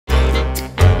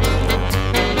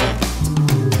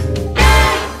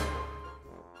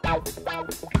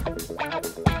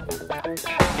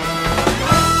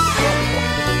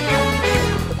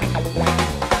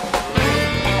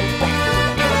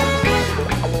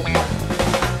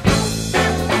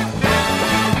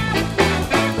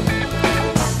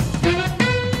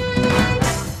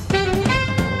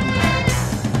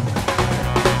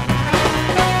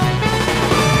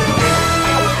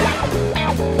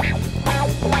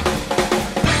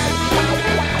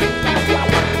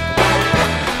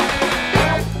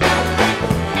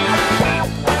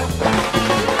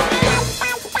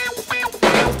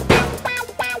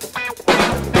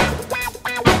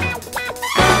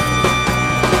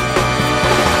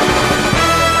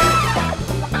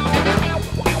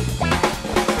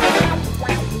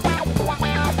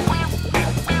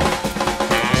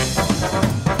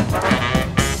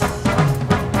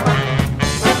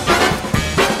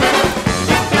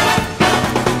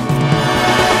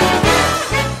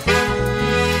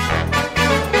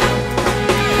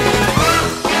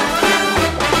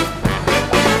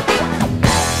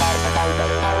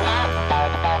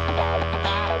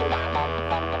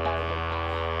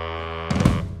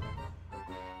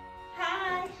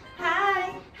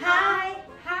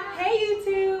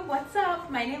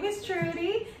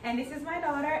and this is my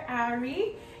daughter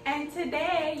Ari, and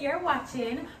today you're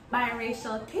watching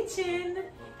Biracial Kitchen.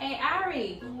 Hey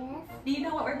Ari, Yes? do you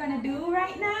know what we're gonna do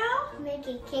right now? Make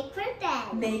a cake for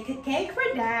Dad. Make a cake for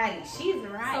Daddy. She's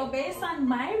right. So based on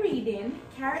my reading,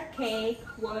 carrot cake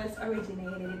was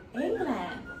originated in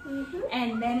England.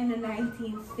 And then in the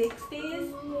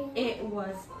 1960s, it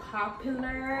was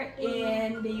popular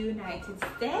in the United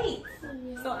States.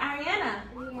 So Ariannah,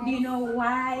 do you know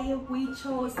why we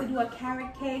chose to do a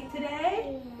carrot cake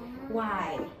today?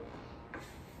 Why?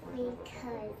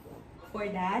 Because. For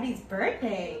Daddy's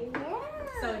birthday.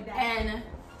 Yeah.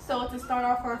 So to start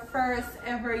off our first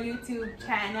ever YouTube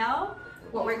channel,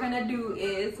 what we're gonna do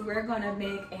is we're gonna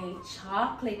make a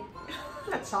chocolate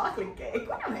cake.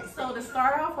 What am I saying? So to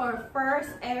start off our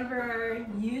first ever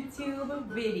YouTube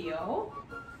video,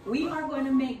 we are going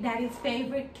to make Daddy's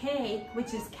favorite cake,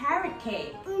 which is carrot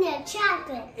cake. No,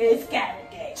 chocolate. It's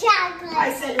carrot cake. Chocolate.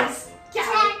 I said it's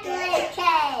chocolate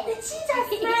cake. Did she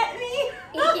just met me?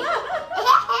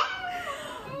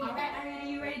 All right, Ariannah,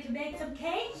 you ready to bake some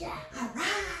cake? Yeah. All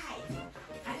right.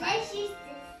 Let's use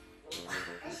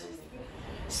this.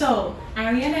 So,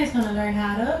 Ariannah is going to learn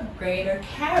how to grate her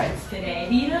carrots today.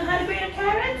 Do you know how to grate her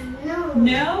carrots? No.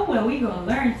 No? Well, we're going to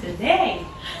learn today.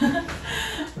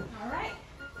 All right.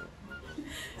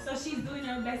 So, she's doing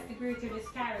her best to grate her this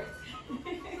carrot.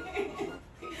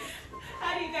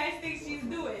 How do you guys think she's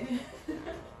doing?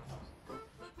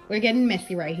 We're getting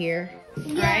messy right here.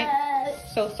 Yes. Right?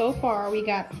 So far we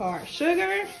got our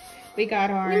sugar. We got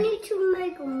our... We need to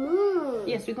make more.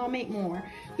 Yes, we're gonna make more.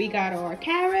 We got our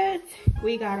carrots.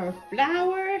 We got our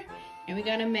flour. And we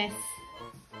got a mess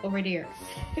over there.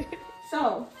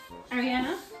 So,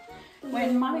 Ariannah,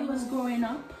 when Mommy was growing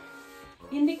up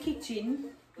in the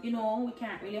kitchen, you know, we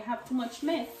can't really have too much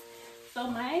mess. So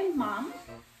my mom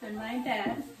and my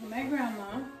dad and my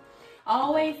grandma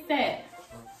always said,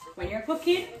 when you're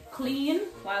cooking, clean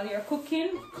while you're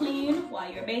cooking, clean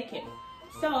while you're baking.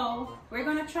 So we're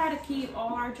gonna try to keep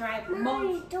all our dry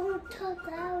Mommy, don't talk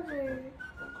louder.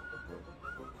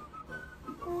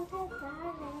 Don't talk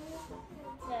louder.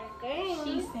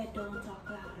 She said don't talk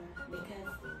louder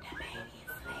because the baby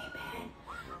is sleeping.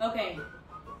 Okay.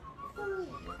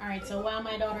 Alright, so while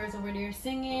my daughter is over there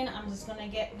singing, I'm just gonna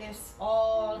get this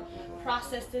all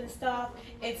processed and stuff.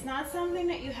 It's not something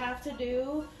that you have to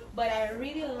do, but I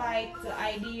really like the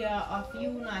idea of you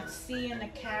not seeing the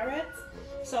carrots.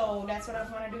 So that's what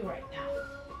I'm gonna do right now.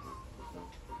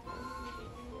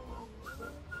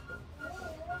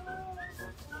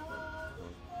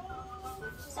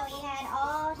 So we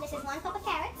had this is 1 cup of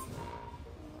carrots.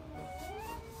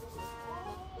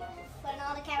 Putting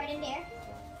all the carrot in there.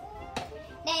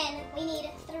 Then we need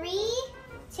 3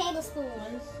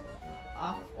 tablespoons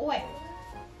Of oil.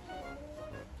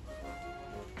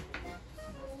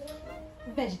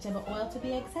 Vegetable oil to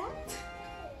be exact.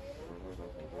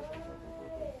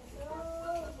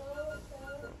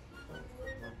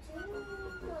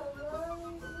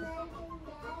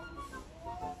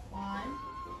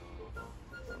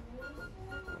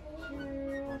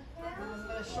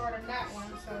 Shorten that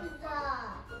one, so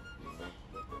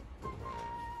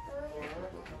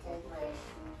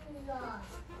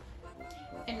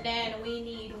and then we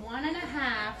need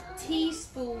 1.5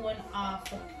 teaspoon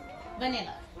of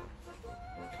vanilla.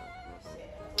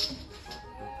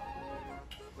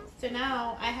 So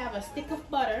now I have a stick of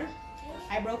butter.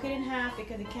 I broke it in half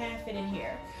because it can't fit in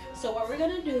here. So what we're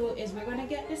gonna do is we're gonna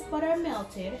get this butter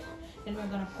melted, and we're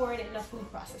gonna pour it in the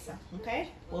food processor. Okay?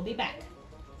 We'll be back.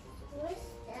 What's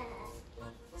that?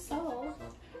 So,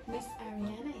 Miss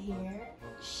Ariannah here,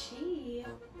 she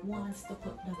wants to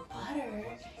put the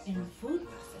butter in the food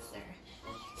processor.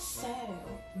 So,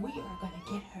 we are going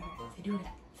to get her to do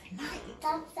that tonight.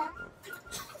 Thumbs up.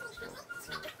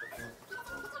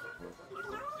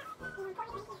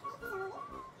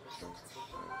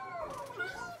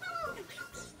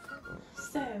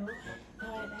 So,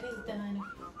 now that is done,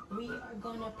 we are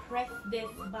going to press this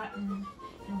button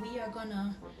and we are going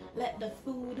to let the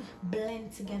food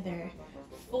blend together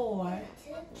for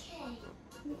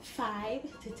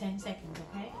 5 to 10 seconds,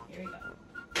 okay? Here we go.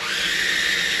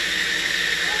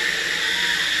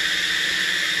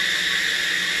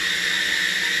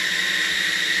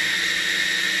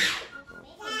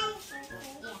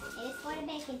 It is for the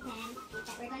baking pan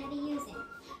that we're going to be using.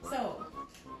 So,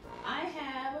 I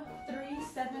have 3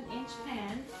 7-inch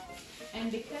pans,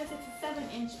 and because it's a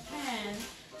 7-inch pan,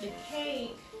 the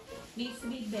cake needs to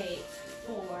be baked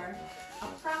for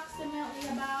approximately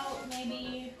about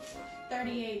maybe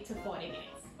 38 to 40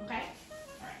 minutes, okay?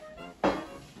 All right.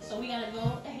 So we're gonna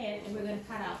go ahead and we're gonna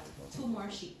cut out 2 more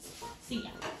sheets. See ya.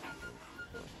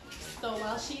 So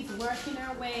while she's working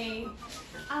her way,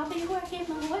 I'll be working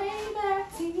my way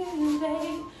back to you,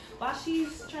 babe. While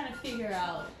she's trying to figure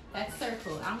out that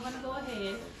circle, I'm gonna go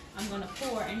ahead, I'm gonna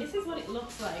pour, and this is what it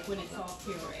looks like when it's all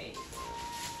pureed.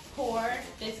 Pour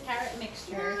this carrot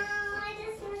mixture. No, I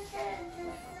just missed it.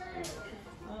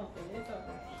 Okay, it's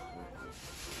okay.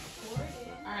 Pour it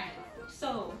in. Alright,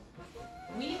 so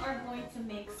we are going to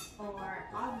mix our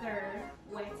other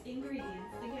wet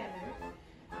ingredients together.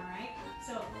 Alright,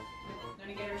 so we're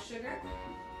gonna get our sugar.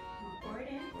 Pour it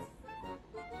in.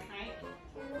 Alright.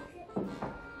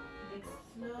 Mix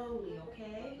slowly,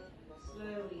 okay?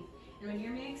 Slowly. And when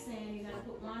you're mixing, you're gonna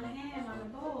put one hand on the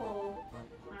bowl.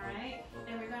 Alright.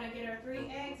 Then we're gonna get our 3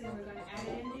 eggs and we're gonna add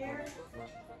it in there.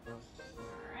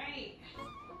 Alright.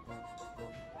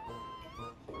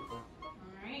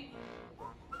 Alright.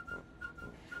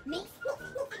 Mix.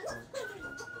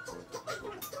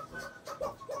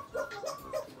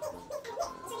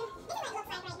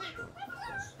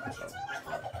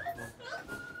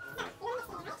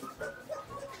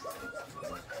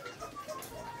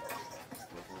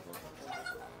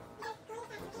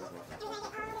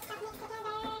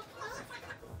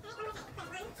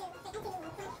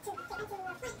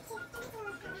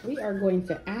 We are going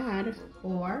to add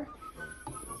our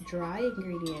dry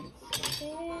ingredients.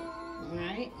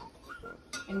 Alright.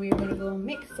 And we're gonna go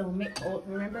mix. So mix,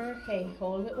 remember, hey,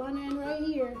 hold it one end right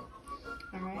here.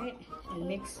 Alright. And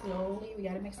mix slowly. We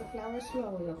gotta mix the flour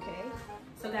slowly, okay?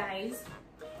 So guys,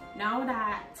 now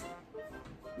that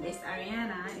Miss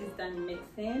Ariannah is done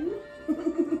mixing,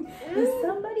 is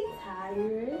somebody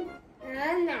tired?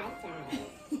 I'm not tired.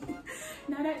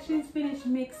 Now that she's finished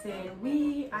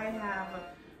mixing, I have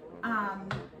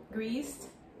greased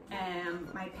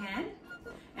my pan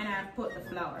and I've put the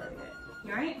flour in it.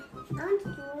 You alright?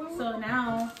 So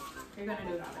now you're gonna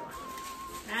do the other one.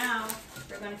 Now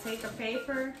we're gonna take a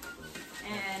paper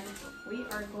and we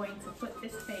are going to put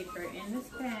this paper in this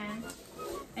pan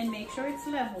and make sure it's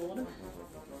leveled.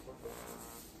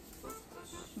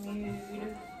 Smooth.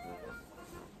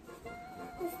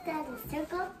 Is that a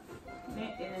circle?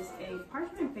 It is a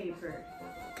parchment paper.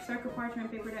 Circle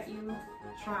parchment paper that you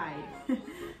tried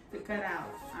to cut out.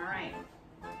 Alright.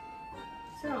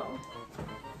 So,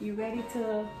 you ready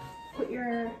to put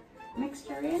your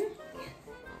mixture in?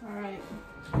 Alright.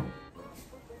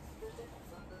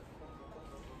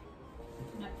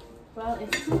 Well,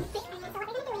 it's too thick.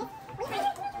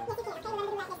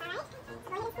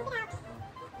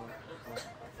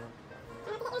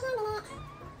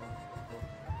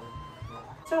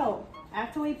 So,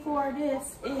 after we pour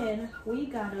this in, we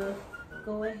gotta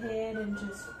go ahead and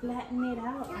just flatten it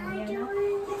out. Yes,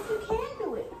 you can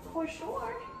do it, for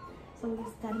sure. So we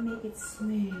just gotta make it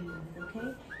smooth,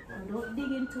 okay? Now don't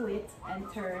dig into it and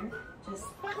turn, just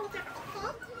flatten it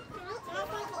out.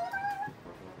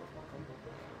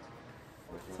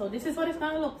 So this is what it's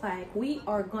gonna look like. We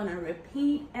are gonna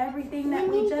repeat everything that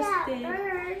we just did.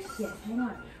 Yes, hang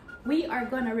on. We are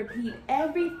gonna repeat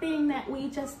everything that we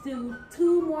just do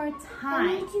 2 more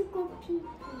times. You go pee.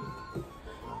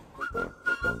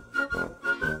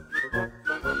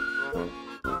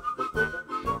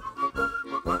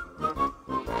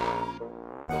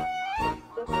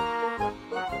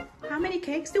 How many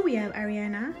cakes do we have,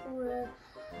 Ariannah?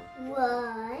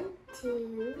 1,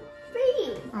 2,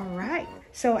 3. All right.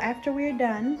 So after we're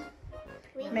done,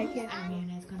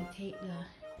 Ariannah's gonna take the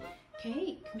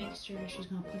cake mixture and she's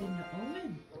gonna put it in the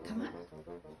oven. Come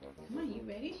on, you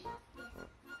ready?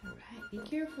 All right, be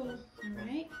careful. All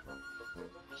right.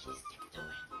 She's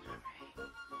tiptoeing. All right.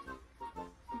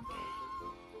 Okay.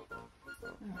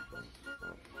 All right.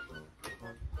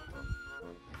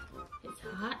 It's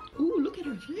hot. Ooh, look at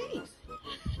her face.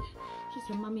 She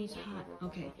said, "Mommy's hot."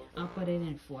 Okay, I'll put it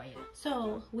in for you.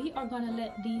 So we are gonna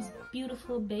let these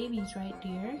beautiful babies right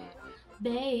there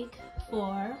bake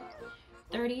for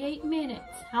 38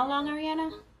 minutes. How long,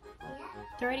 Ariannah?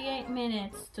 38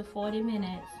 minutes to 40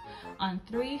 minutes on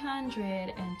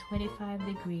 325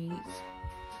 degrees.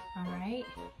 All right.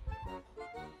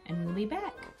 And we'll be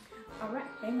back. all right,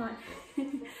 hang on.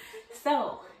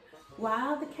 So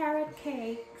while the carrot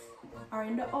cakes are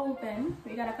in the oven,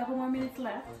 we got a couple more minutes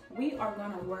left. We are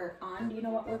gonna work on, do you know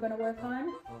what we're gonna work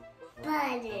on?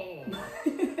 Butter.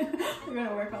 We're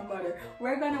gonna work on butter.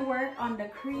 We're gonna work on the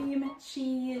cream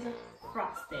cheese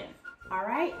frosting. All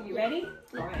right, you ready?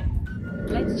 All right.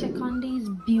 Let's check on these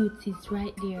beauties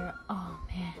right there. Oh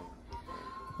man,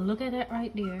 look at that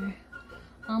right there.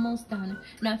 Almost done.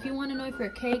 Now if you want to know if your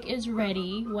cake is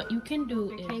ready, what you can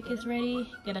do, if your cake is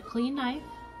ready, get a clean knife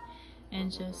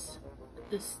and just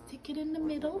stick it in the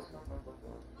middle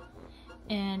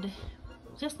and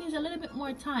just needs a little bit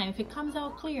more time. If it comes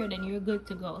out clear, then you're good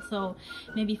to go. So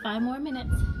maybe 5 more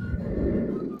minutes.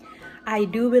 I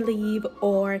do believe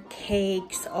our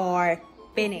cakes are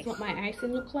finished. This is what my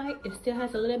icing looks like. It still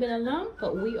has a little bit of lump,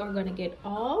 but we are gonna get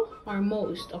all or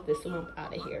most of this lump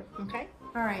out of here, okay?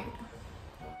 All right,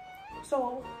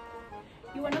 so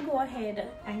you want to go ahead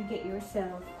and get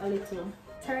yourself a little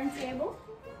turntable,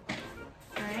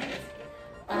 all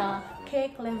right,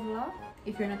 cake leveler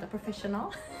if you're not a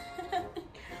professional,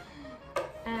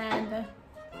 and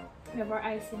we have our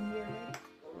icing here ready.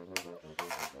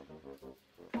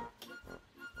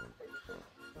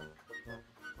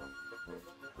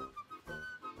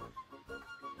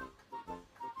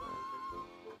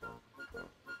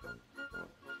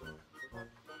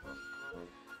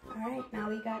 All right, now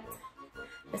we got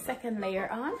the second layer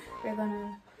on. We're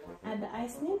gonna add the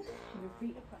icing.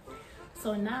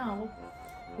 So now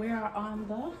we are on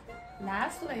the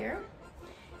last layer,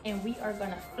 and we are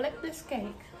gonna flip this cake.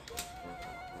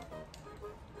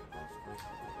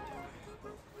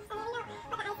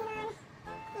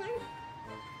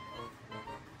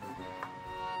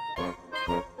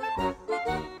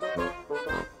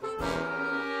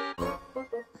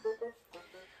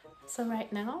 So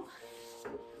right now,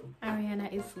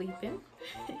 Ariannah is sleeping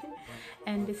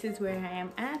and this is where I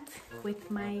am at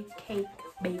with my cake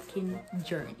baking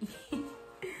journey.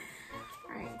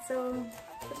 Alright, so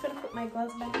I'm just gonna put my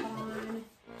gloves back on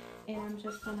and I'm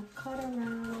just gonna cut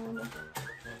around.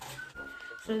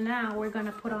 So now we're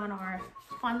gonna put on our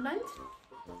fondant,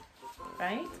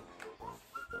 right?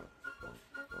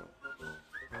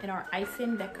 And our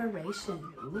icing decoration.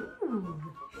 Ooh.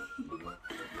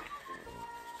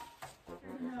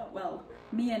 Well,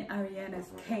 me and Ariannah's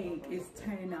cake is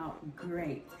turning out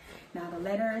great. Now the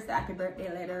letters, the happy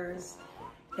birthday letters,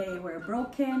 they were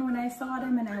broken when I saw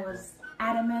them, and I was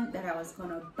adamant that I was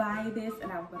gonna buy this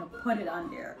and I was gonna put it on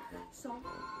there. So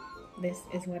this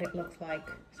is what it looks like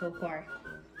so far.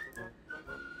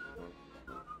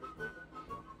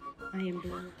 I am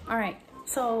doing it. All right,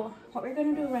 so what we're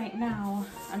gonna do right now,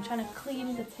 I'm trying to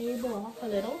clean the table off a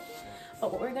little,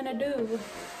 but what we're gonna do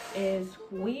is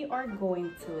we are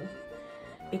going to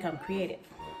become creative.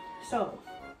 So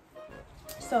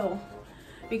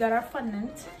we got our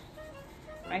fondant,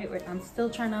 right? I'm still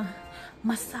trying to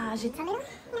massage it a little.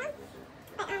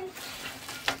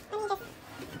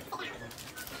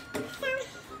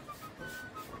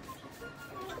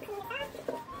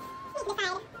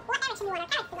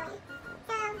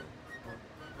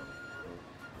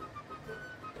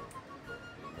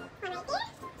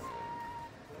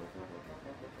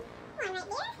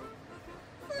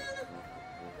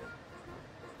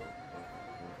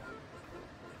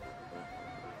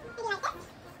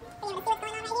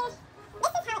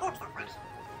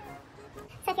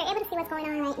 So if you're able to see what's going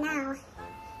on right now,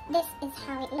 this is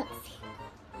how it looks.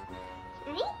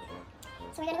 Alright?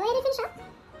 So we're gonna go ahead and finish up.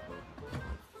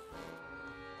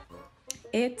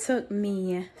 It took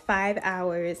me 5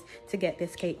 hours to get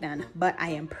this cake done, but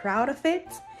I am proud of it.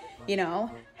 You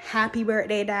know, happy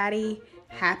birthday, Daddy.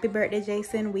 Happy birthday,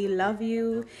 Jason. We love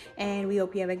you, and we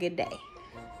hope you have a good day.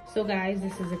 So guys,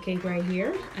 this is a cake right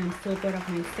here. I'm so proud of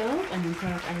myself and I'm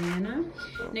proud of Ariannah.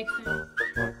 Next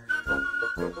time.